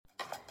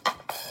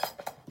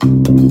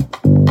Andrew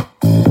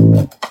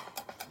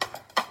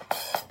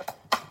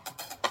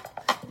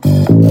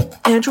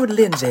and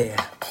Lindsay.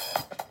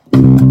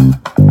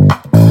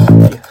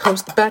 You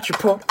host the Bachelor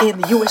Report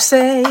in the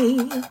USA.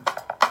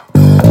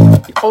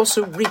 You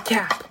also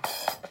recap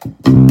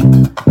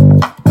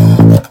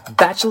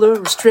Bachelor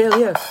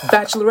Australia,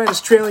 Bachelorette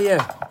Australia,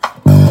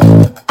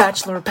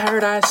 Bachelor in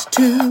Paradise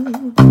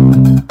 2.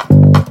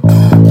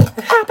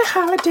 Happy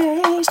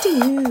holidays to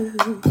you.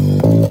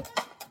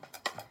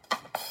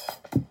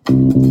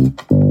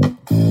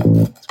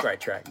 It's a great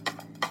track.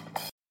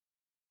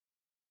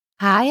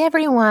 Hi,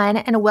 everyone,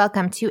 and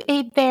welcome to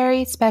a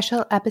very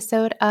special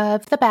episode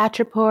of The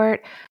Bachelor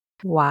Report.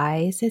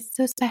 Why is it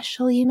so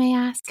special, you may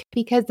ask?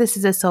 Because this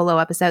is a solo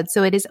episode,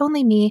 so it is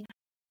only me,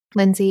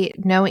 Lindsay,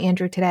 no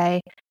Andrew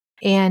today,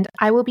 and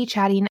I will be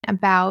chatting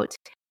about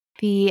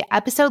the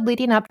episode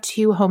leading up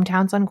to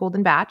Hometowns on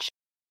Golden Bach,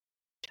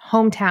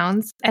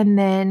 Hometowns, and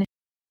then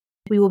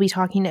we will be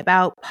talking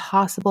about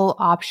possible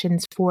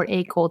options for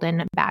a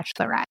Golden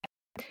Bachelorette.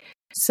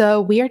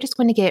 So we are just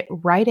going to get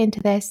right into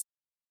this,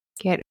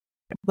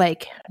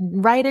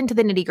 right into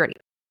the nitty gritty.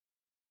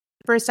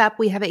 First up,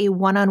 we have a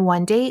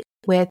one-on-one date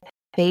with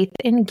Faith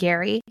and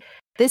Gerry.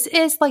 This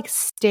is like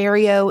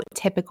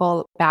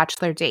stereotypical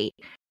Bachelor date.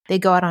 They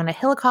go out on a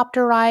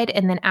helicopter ride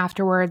and then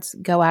afterwards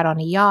go out on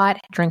a yacht,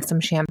 drink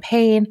some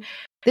champagne.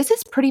 This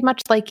is pretty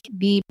much like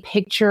the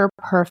picture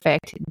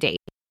perfect date.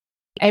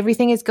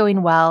 Everything is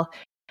going well.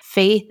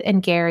 Faith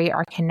and Gerry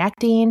are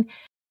connecting.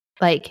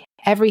 Like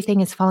everything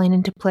is falling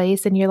into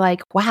place and you're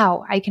like,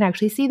 wow, I can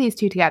actually see these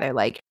two together.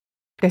 Like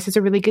this is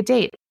a really good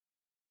date.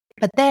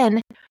 But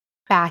then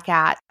back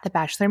at the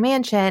Bachelor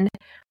Mansion,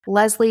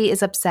 Leslie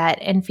is upset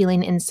and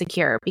feeling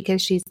insecure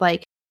because she's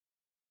like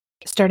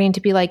starting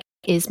to be like,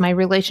 is my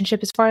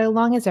relationship as far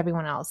along as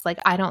everyone else? Like,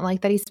 I don't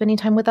like that he's spending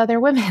time with other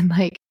women.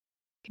 Like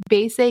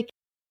basic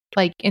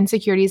like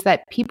insecurities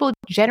that people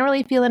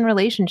generally feel in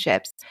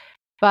relationships.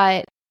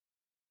 But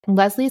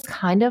Leslie's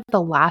kind of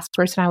the last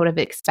person I would have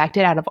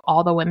expected out of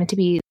all the women to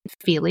be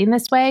feeling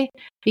this way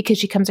because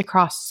she comes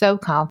across so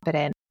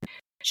confident.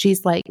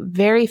 She's like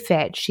very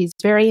fit. She's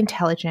very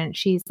intelligent.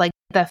 She's like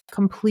the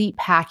complete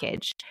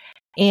package.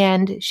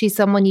 And she's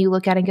someone you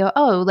look at and go,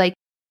 oh, like,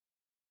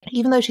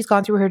 even though she's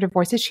gone through her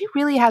divorces, she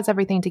really has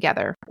everything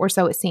together, or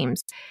so it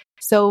seems.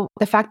 So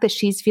the fact that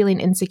she's feeling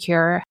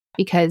insecure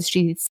because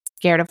she's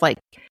scared of like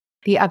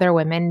the other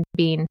women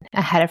being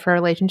ahead of her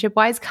relationship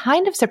wise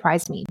kind of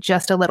surprised me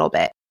just a little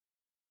bit.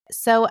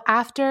 So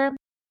after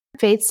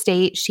Faith's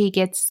date, she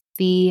gets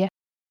the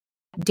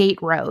date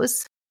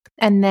rose,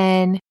 and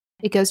then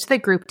it goes to the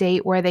group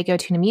date where they go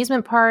to an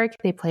amusement park,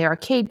 they play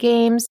arcade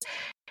games,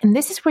 and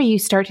this is where you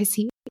start to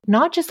see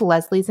not just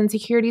Leslie's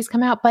insecurities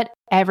come out, but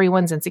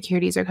everyone's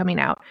insecurities are coming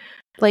out.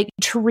 Like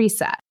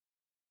Teresa,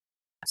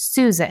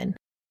 Susan,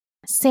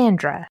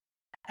 Sandra,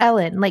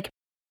 Ellen, like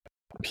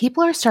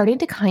people are starting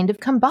to kind of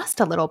combust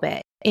a little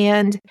bit.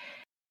 And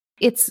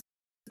it's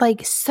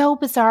like so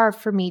bizarre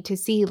for me to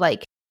see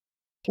like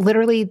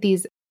literally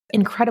these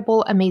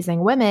incredible,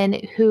 amazing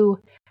women who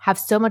have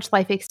so much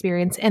life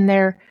experience and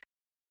they're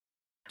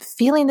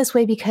feeling this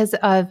way because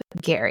of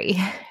Gerry,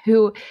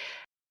 who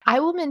I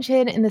will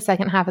mention in the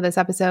second half of this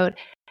episode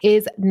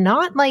is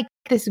not like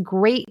this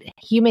great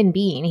human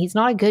being. He's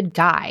not a good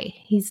guy.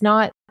 He's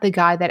not the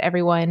guy that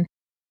everyone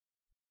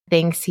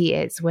thinks he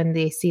is when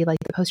they see like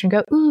the poster and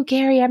go, ooh,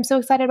 Gerry, I'm so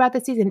excited about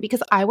this season,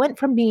 because I went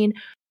from being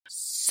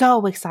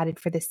so excited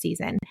for this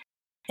season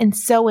and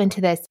so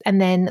into this.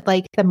 And then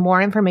like the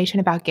more information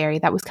about Gerry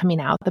that was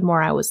coming out, the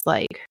more I was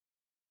like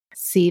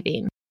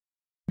seething.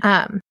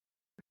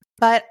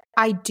 But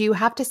I do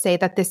have to say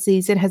that this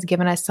season has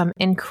given us some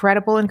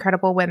incredible,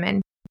 incredible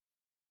women.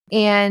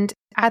 And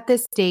at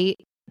this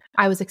date,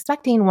 I was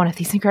expecting one of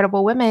these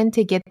incredible women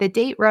to get the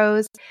date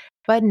rose,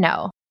 but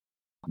no.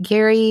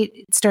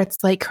 Gerry starts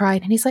like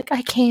crying and he's like,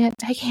 I can't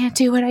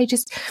do it. I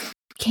just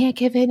can't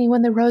give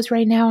anyone the rose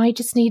right now. I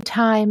just need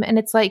time. And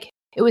it's like,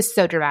 it was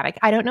so dramatic.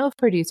 I don't know if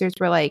producers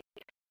were like,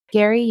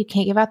 Gerry, you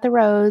can't give out the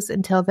rose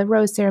until the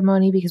rose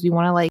ceremony because we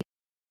want to like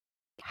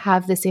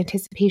have this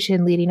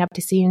anticipation leading up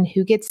to seeing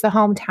who gets the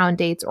hometown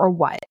dates or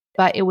what.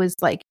 But it was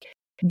like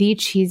the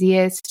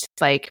cheesiest,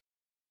 like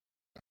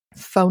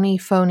phony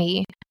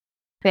thing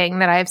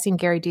that I have seen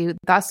Gerry do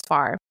thus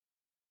far.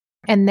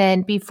 And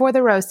then before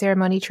the rose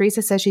ceremony,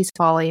 Teresa says she's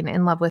falling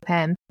in love with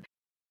him.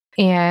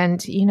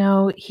 And, you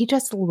know, he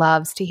just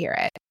loves to hear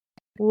it.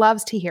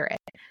 Loves to hear it.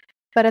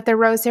 But at the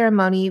rose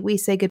ceremony, we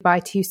say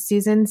goodbye to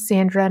Susan,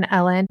 Sandra, and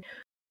Ellen,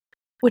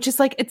 which is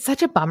like, it's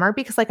such a bummer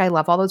because like I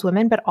love all those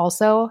women, but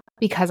also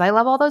because I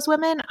love all those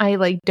women, I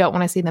like don't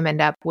want to see them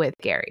end up with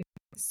Gerry.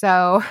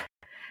 So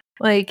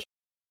like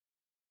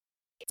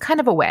it's kind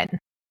of a win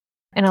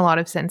in a lot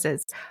of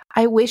senses.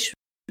 I wish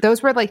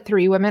those were like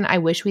three women I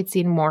wish we'd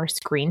seen more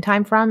screen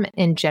time from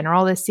in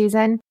general this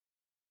season.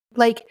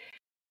 Like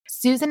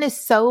Susan is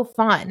so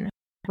fun,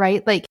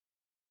 right? Like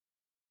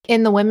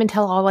in the Women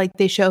Tell All, like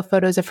they show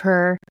photos of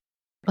her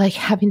like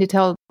having to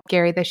tell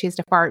Gerry that she has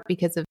to fart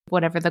because of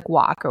whatever, the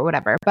guac or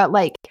whatever. But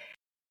like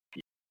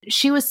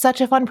she was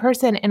such a fun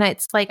person. And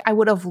it's like, I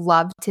would have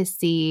loved to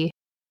see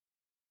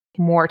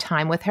more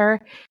time with her.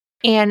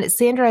 And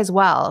Sandra as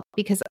well,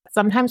 because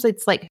sometimes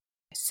it's like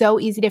so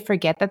easy to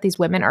forget that these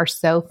women are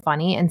so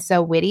funny and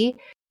so witty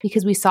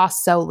because we saw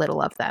so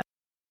little of them.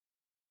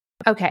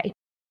 Okay,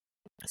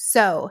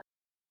 so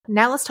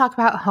now let's talk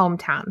about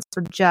hometowns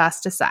for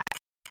just a sec.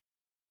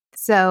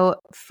 So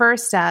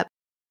first up,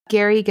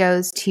 Gerry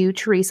goes to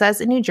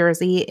Teresa's in New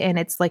Jersey, and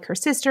it's like her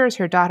sisters,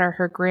 her daughter,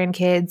 her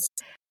grandkids.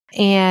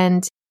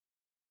 And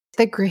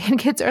the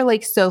grandkids are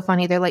like so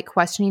funny. They're like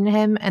questioning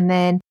him. And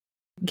then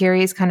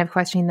Gerry is kind of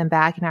questioning them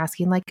back and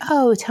asking like,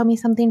 oh, tell me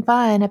something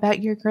fun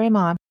about your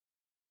grandma.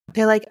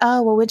 They're like,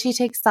 oh, well, when she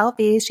takes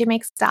selfies, she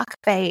makes duck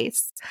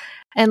face.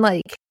 And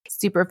like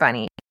super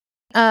funny.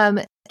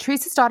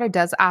 Teresa's daughter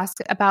does ask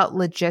about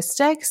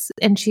logistics,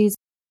 and she's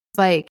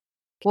like,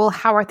 well,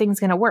 how are things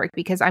going to work?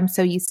 Because I'm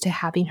so used to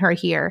having her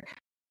here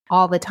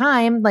all the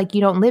time. Like,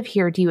 you don't live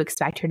here. Do you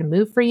expect her to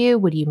move for you?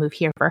 Would you move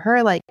here for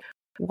her? Like,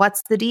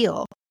 what's the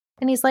deal?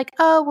 And he's like,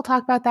 oh, we'll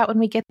talk about that when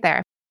we get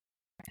there.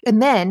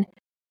 And then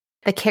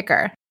the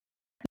kicker,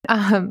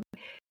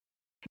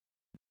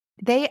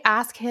 they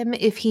ask him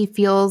if he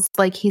feels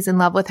like he's in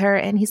love with her.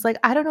 And he's like,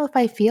 I don't know if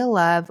I feel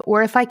love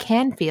or if I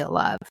can feel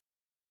love.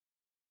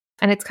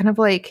 And it's kind of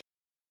like,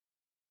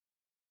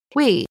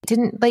 wait,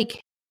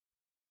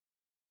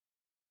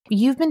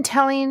 you've been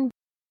telling,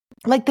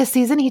 like this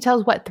season, he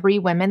tells 3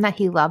 women that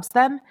he loves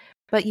them,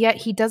 but yet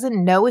he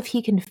doesn't know if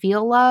he can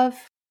feel love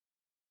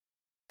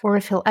or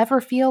if he'll ever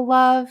feel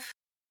love.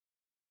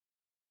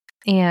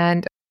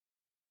 And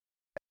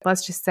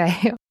let's just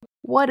say,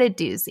 what a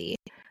doozy.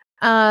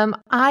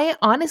 I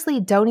honestly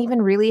don't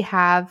even really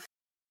have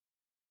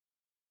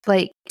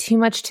like too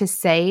much to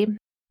say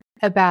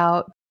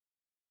about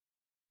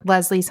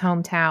Leslie's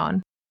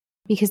hometown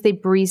because they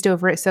breezed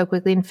over it so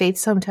quickly, and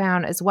Faith's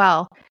hometown as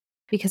well.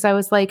 Because I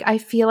was like, I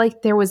feel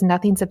like there was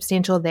nothing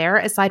substantial there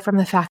aside from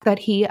the fact that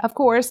he, of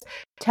course,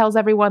 tells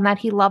everyone that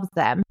he loves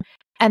them.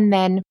 And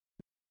then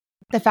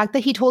the fact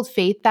that he told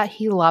Faith that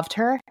he loved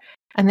her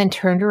and then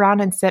turned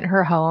around and sent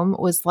her home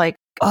was like,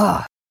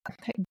 oh,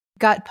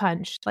 gut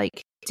punch.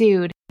 Like,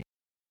 dude,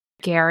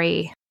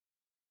 Gerry.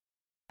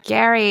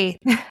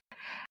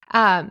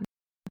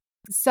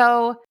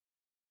 So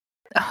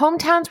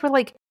hometowns were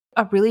like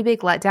a really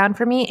big letdown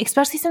for me,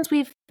 especially since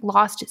we've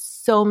lost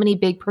so many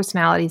big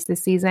personalities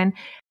this season.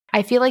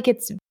 I feel like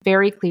it's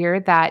very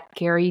clear that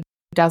Gerry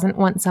doesn't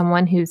want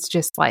someone who's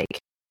just like,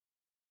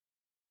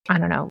 I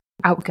don't know,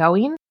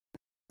 outgoing.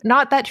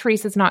 Not that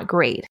Teresa's not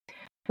great,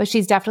 but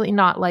she's definitely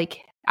not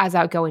like as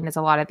outgoing as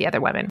a lot of the other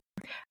women.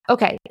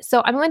 Okay,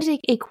 so I'm going to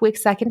take a quick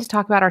second to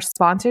talk about our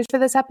sponsors for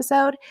this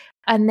episode,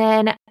 and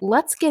then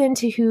let's get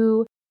into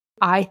who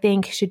I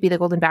think should be the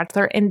Golden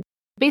Bachelor and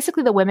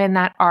basically the women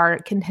that are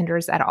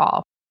contenders at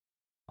all.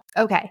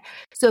 Okay,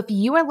 so if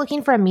you are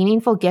looking for a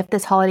meaningful gift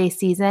this holiday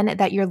season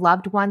that your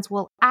loved ones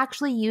will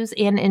actually use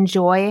and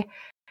enjoy,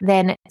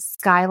 then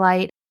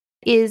Skylight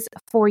is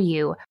for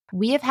you.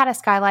 We have had a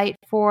Skylight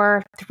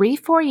for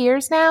 3-4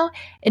 years now,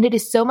 and it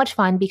is so much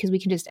fun because we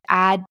can just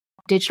add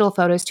digital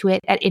photos to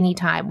it at any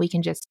time. We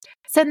can just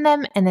send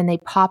them and then they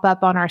pop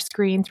up on our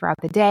screen throughout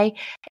the day.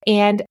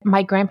 And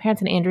my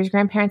grandparents and Andrew's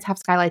grandparents have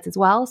Skylights as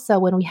well. So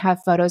when we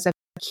have photos of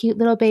cute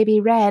little baby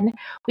Ren,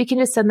 we can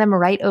just send them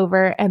right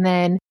over and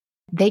then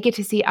they get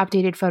to see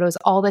updated photos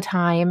all the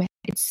time.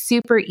 It's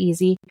super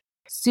easy,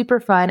 super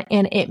fun,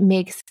 and it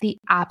makes the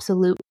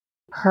absolute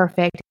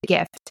perfect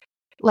gift.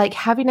 Like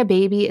having a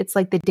baby, it's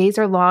like the days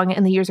are long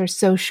and the years are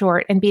so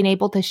short, and being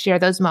able to share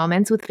those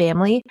moments with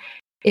family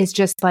is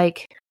just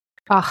like,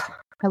 oh,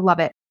 I love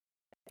it.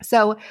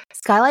 So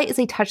Skylight is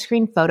a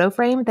touchscreen photo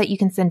frame that you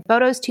can send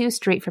photos to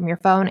straight from your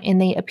phone,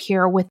 and they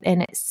appear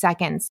within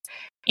seconds.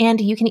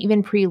 And you can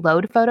even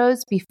preload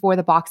photos before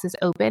the box is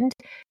opened.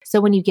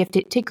 So when you gift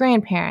it to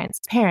grandparents,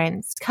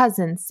 parents,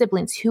 cousins,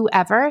 siblings,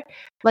 whoever,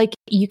 like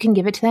you can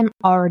give it to them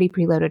already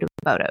preloaded with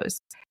photos.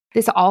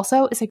 This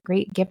also is a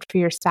great gift for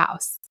your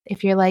spouse.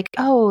 If you're like,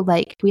 oh,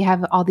 like we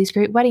have all these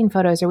great wedding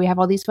photos or we have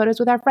all these photos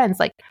with our friends,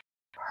 like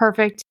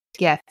perfect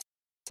gift,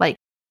 like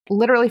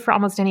literally for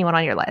almost anyone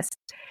on your list.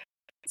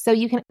 So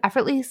you can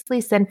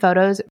effortlessly send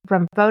photos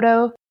from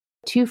photo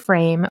to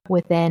frame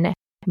within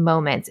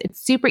moments.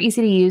 It's super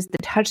easy to use. The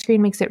touchscreen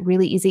makes it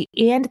really easy,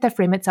 and the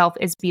frame itself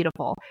is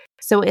beautiful.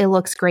 So it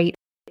looks great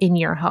in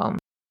your home.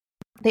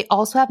 They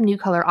also have new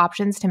color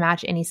options to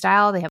match any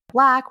style. They have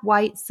black,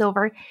 white,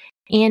 silver,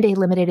 and a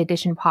limited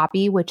edition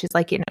poppy, which is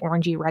like an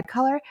orangey red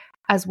color,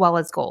 as well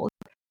as gold.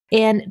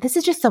 And this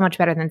is just so much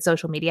better than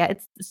social media.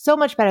 It's so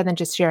much better than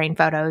just sharing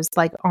photos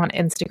like on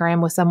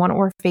Instagram with someone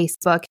or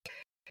Facebook.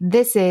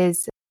 This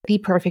is the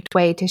perfect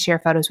way to share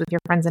photos with your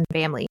friends and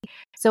family.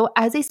 So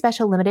as a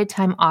special limited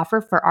time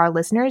offer for our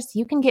listeners,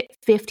 you can get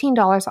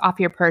 $15 off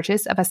your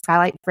purchase of a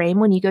Skylight frame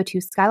when you go to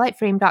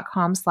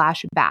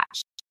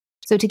skylightframe.com/batch.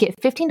 So to get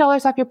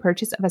 $15 off your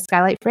purchase of a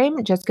Skylight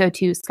frame, just go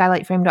to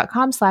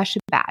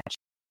skylightframe.com/batch.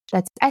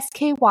 That's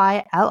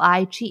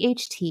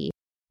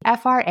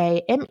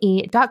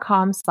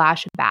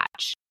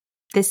SKYLIGHTFRAME.com/batch.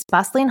 This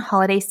bustling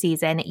holiday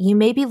season, you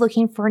may be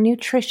looking for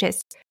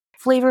nutritious,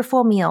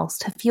 flavorful meals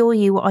to fuel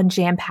you on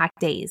jam-packed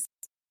days.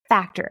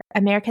 Factor,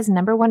 America's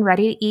 #1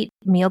 ready-to-eat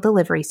meal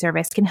delivery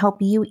service, can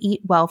help you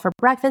eat well for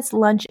breakfast,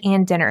 lunch,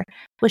 and dinner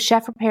with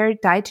chef-prepared,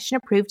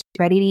 dietitian-approved,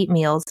 ready-to-eat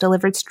meals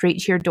delivered straight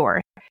to your door.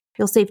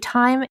 You'll save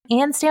time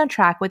and stay on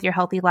track with your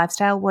healthy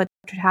lifestyle while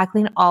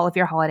tackling all of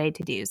your holiday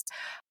to-dos.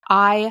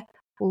 I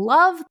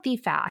love the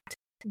fact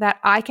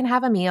that I can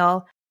have a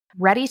meal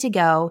ready to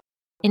go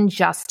in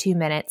just 2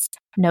 minutes.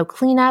 No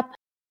cleanup,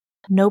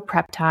 no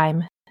prep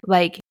time.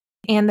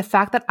 And the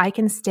fact that I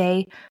can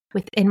stay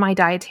within my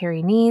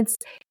dietary needs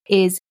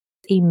is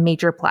a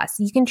major plus.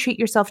 You can treat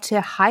yourself to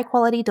high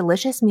quality,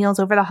 delicious meals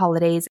over the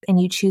holidays, and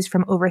you choose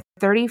from over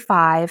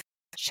 35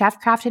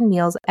 chef-crafted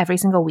meals every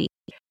single week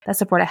that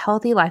support a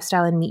healthy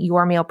lifestyle and meet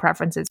your meal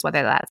preferences,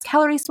 whether that's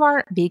calorie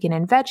smart, vegan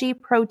and veggie,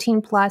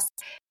 protein plus,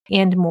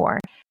 and more.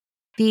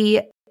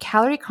 The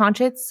calorie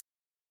conscious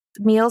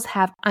meals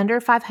have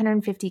under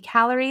 550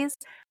 calories,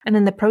 and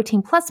then the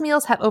protein plus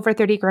meals have over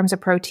 30 grams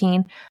of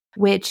protein,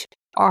 which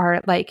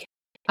are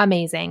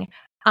amazing.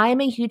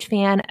 I'm a huge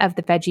fan of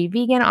the veggie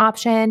vegan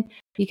option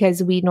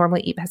because we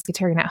normally eat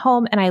pescatarian at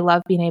home, and I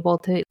love being able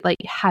to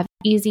have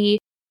easy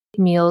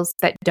meals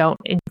that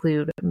don't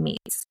include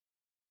meats.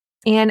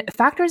 And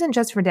Factor isn't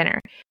just for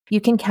dinner.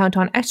 You can count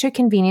on extra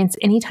convenience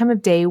any time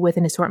of day with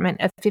an assortment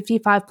of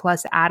 55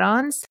 plus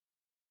add-ons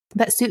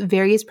that suit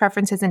various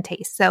preferences and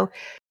tastes. So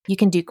you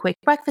can do quick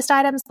breakfast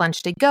items,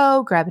 lunch to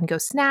go, grab and go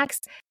snacks,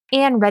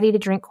 and ready to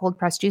drink cold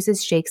pressed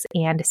juices, shakes,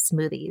 and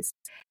smoothies.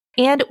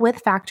 And with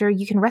Factor,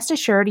 you can rest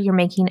assured you're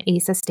making a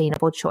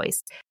sustainable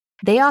choice.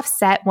 They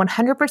offset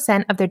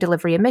 100% of their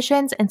delivery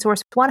emissions and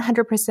source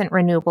 100%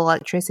 renewable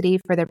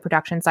electricity for their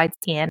production sites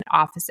and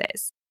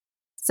offices.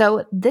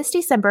 So this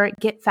December,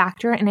 get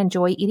Factor and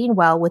enjoy eating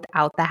well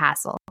without the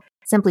hassle.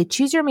 Simply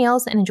choose your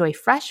meals and enjoy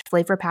fresh,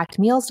 flavor-packed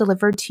meals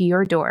delivered to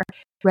your door.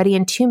 Ready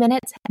in 2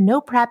 minutes,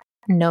 no prep,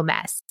 no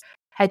mess.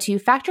 Head to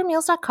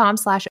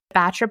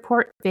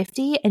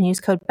factormeals.com/batchreport50 and use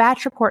code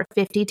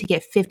batchreport50 to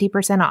get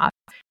 50% off.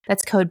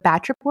 That's code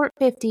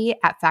batchreport50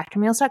 at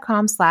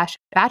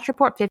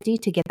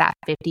factormeals.com/batchreport50 to get that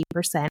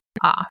 50%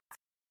 off.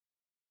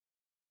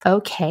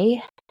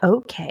 Okay.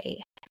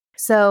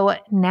 So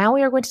now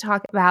we are going to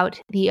talk about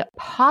the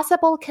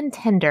possible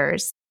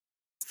contenders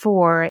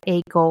for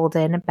a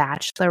Golden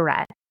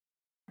Bachelorette,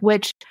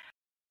 which,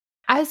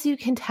 as you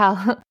can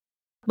tell,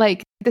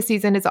 the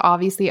season is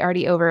obviously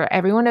already over.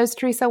 Everyone knows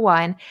Teresa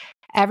won.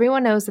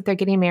 Everyone knows that they're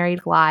getting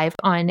married live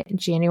on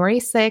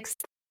January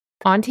 6th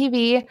on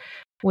TV,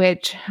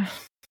 which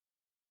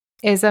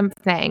is a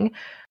thing.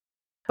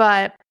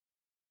 But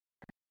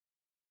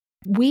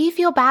we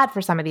feel bad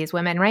for some of these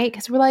women, right?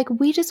 Because we're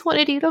we just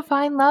wanted you to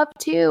find love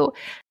too.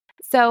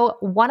 So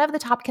one of the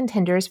top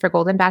contenders for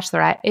Golden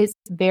Bachelorette is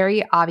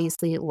very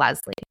obviously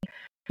Leslie,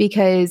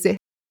 because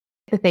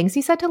the things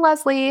he said to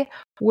Leslie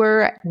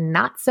were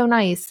not so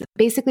nice.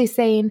 Basically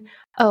saying,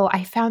 oh,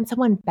 I found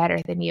someone better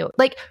than you.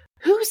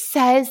 Who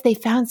says they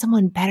found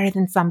someone better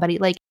than somebody?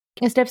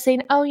 Instead of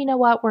saying, oh, you know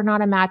what, we're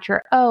not a match,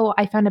 or, oh,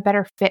 I found a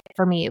better fit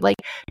for me.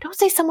 Don't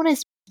say someone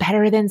is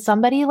better than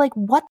somebody.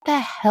 What the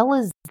hell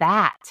is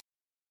that?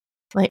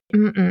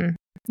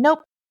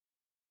 Nope.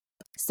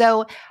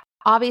 So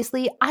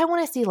obviously, I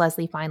want to see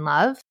Leslie find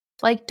love.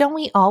 Don't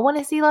we all want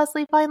to see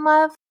Leslie find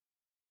love?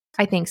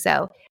 I think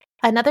so.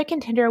 Another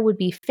contender would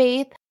be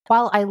Faith.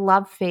 While I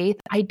love Faith,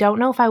 I don't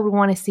know if I would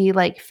want to see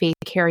Faith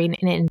carrying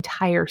an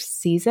entire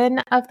season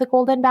of the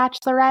Golden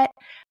Bachelorette.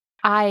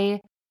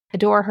 I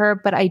adore her,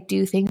 but I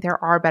do think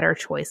there are better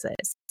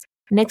choices.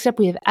 Next up,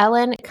 we have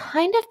Ellen.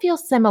 Kind of feel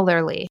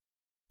similarly.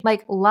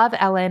 Love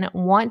Ellen,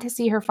 want to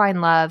see her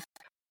find love,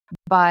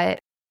 but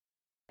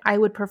I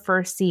would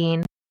prefer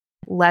seeing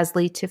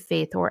Leslie to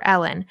Faith or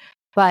Ellen.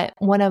 But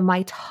one of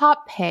my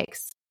top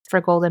picks for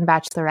Golden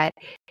Bachelorette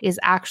is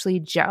actually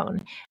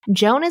Joan.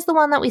 Joan is the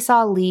one that we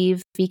saw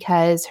leave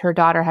because her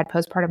daughter had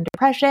postpartum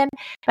depression,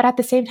 but at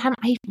the same time,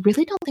 I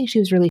really don't think she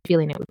was really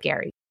feeling it with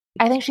Gerry.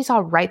 I think she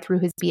saw right through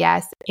his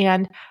BS,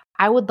 and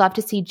I would love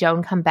to see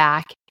Joan come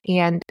back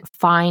and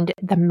find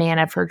the man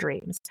of her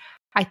dreams.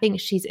 I think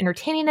she's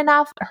entertaining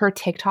enough. Her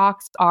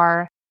TikToks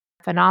are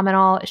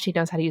phenomenal. She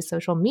knows how to use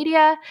social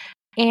media,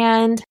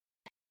 and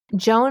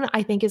Joan,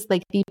 I think, is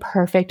the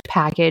perfect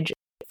package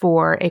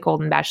for a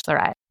Golden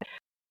Bachelorette.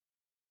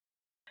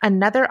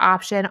 Another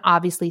option,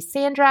 obviously,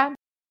 Sandra,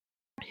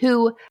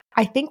 who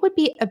I think would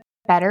be a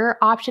better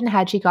option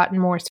had she gotten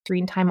more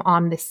screen time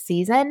on this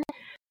season,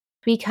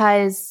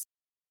 because,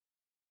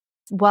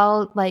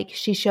 well,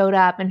 she showed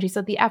up and she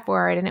said the F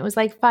word and it was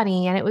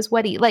funny and it was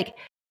witty.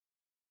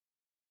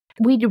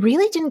 We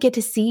really didn't get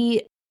to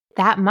see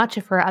that much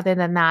of her other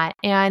than that.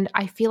 And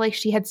I feel like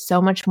she had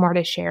so much more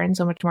to share and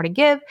so much more to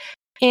give,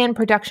 and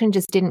production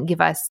just didn't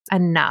give us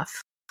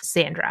enough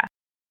Sandra.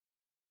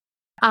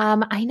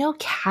 I know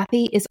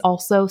Kathy is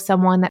also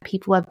someone that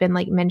people have been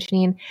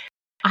mentioning.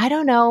 I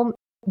don't know.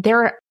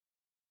 There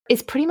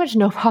is pretty much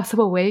no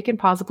possible way it can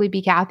possibly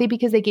be Kathy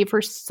because they gave her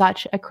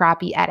such a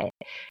crappy edit.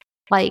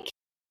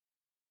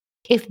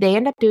 If they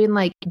end up doing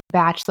like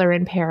Bachelor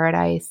in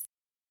Paradise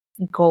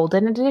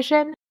Golden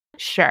Edition,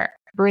 sure,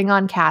 bring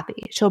on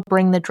Kathy. She'll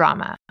bring the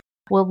drama.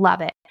 We'll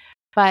love it.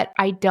 But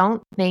I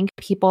don't think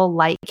people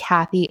like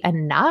Kathy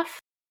enough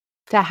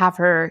to have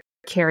her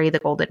carry the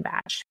Golden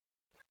Batch.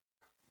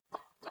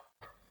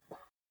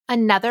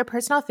 Another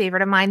personal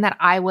favorite of mine that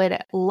I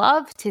would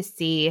love to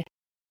see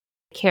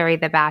carry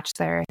the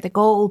Bachelor, the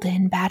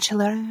Golden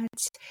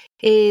Bachelorette,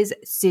 is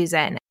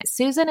Susan.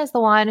 Susan is the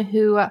one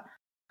who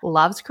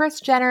loves Kris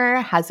Jenner,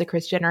 has the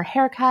Kris Jenner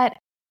haircut,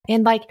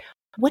 and like,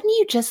 wouldn't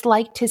you just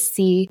like to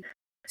see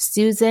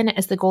Susan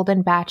as the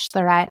Golden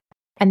Bachelorette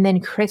and then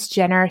Kris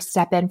Jenner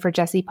step in for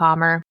Jesse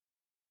Palmer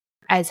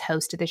as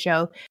host of the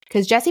show?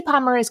 Because Jesse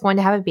Palmer is going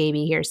to have a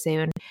baby here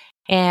soon.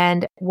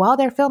 And while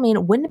they're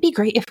filming, wouldn't it be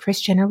great if Kris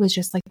Jenner was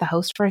just like the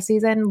host for a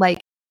season? Like,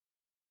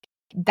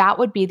 that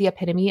would be the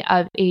epitome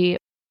of a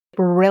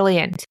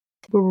brilliant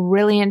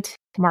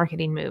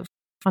marketing move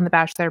on the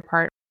Bachelor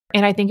part.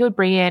 And I think it would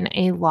bring in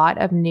a lot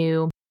of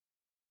new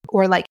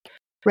or like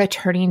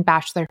returning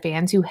Bachelor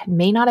fans who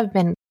may not have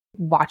been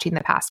watching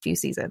the past few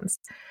seasons.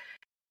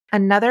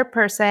 Another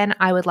person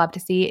I would love to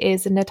see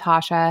is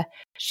Natasha.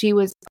 She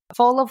was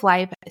full of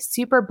life,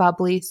 super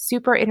bubbly,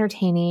 super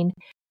entertaining.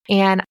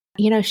 And,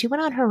 you know, she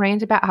went on her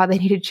rant about how they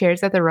needed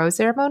chairs at the rose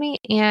ceremony.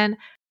 And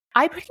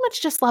I pretty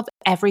much just love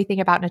everything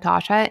about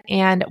Natasha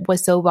and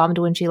was so bummed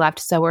when she left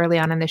so early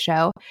on in the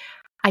show.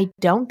 I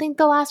don't think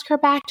they'll ask her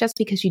back just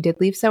because she did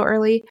leave so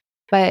early.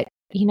 But,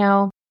 you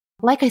know,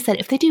 like I said,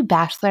 if they do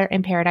Bachelor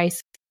in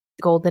Paradise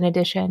Golden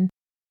Edition,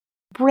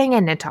 bring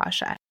in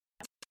Natasha.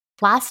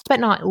 Last but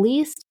not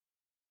least,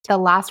 the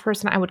last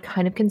person I would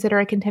kind of consider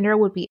a contender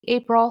would be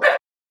April.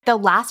 The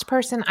last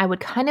person I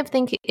would kind of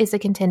think is a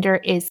contender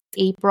is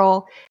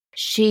April.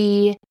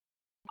 She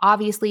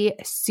obviously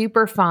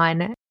super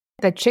fun.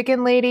 The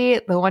chicken lady,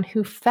 the one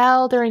who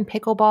fell during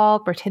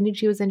pickleball, pretended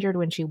she was injured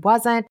when she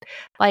wasn't.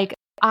 Like,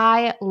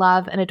 I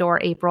love and adore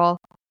April.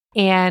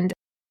 And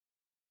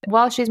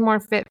while she's more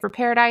fit for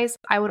Paradise,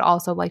 I would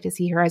also like to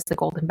see her as the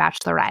Golden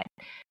Bachelorette.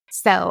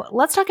 So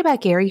let's talk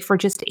about Gerry for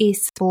just a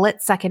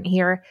split second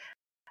here.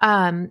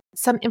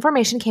 Some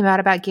information came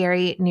out about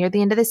Gerry near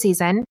the end of the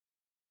season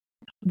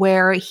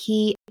where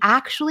he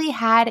actually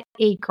had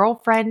a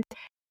girlfriend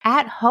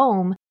at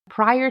home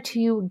prior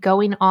to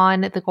going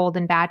on the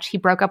Golden Batch. He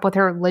broke up with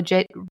her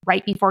legit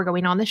right before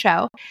going on the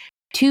show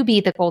to be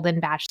the Golden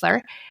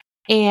Bachelor.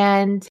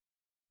 And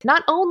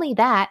not only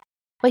that,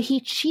 but he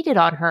cheated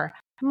on her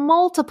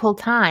multiple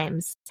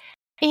times.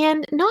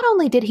 And not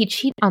only did he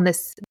cheat on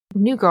this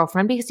new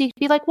girlfriend, because you could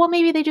be like, well,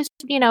 maybe they just,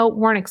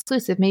 weren't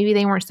exclusive. Maybe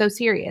they weren't so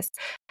serious.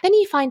 Then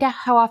you find out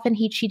how often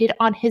he cheated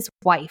on his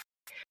wife.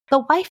 The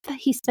wife that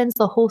he spends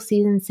the whole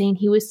season saying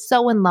he was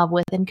so in love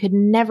with and could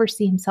never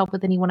see himself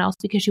with anyone else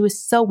because she was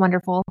so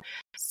wonderful,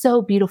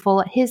 so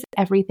beautiful, his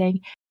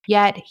everything.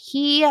 Yet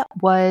he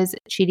was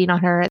cheating on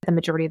her the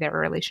majority of their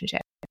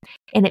relationship.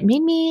 And it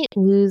made me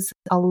lose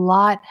a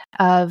lot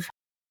of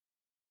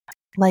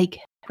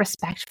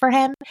respect for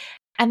him.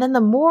 And then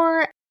the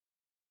more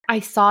I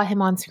saw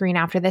him on screen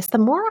after this, the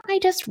more I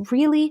just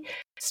really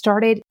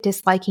started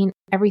disliking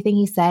everything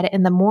he said.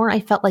 And the more I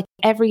felt like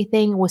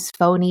everything was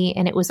phony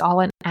and it was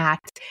all an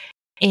act.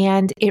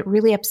 And it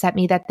really upset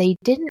me that they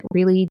didn't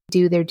really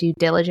do their due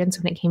diligence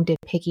when it came to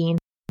picking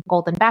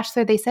Golden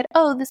Bachelor. They said,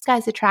 oh, this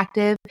guy's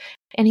attractive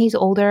and he's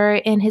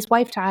older and his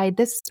wife died.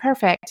 This is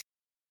perfect.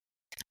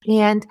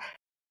 And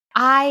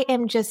I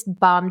am just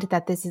bummed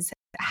that this is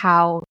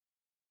how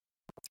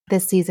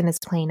this season is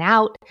playing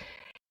out.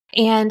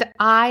 And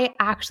I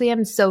actually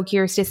am so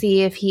curious to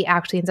see if he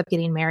actually ends up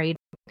getting married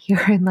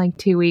here in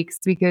 2 weeks,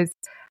 because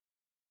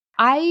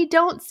I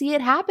don't see it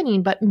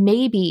happening, but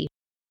maybe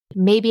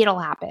it'll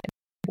happen.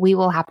 We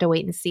will have to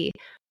wait and see.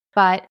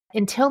 But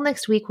until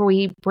next week, where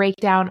we break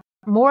down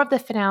more of the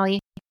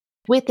finale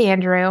with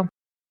Andrew,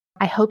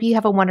 I hope you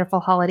have a wonderful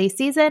holiday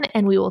season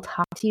and we will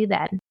talk to you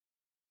then.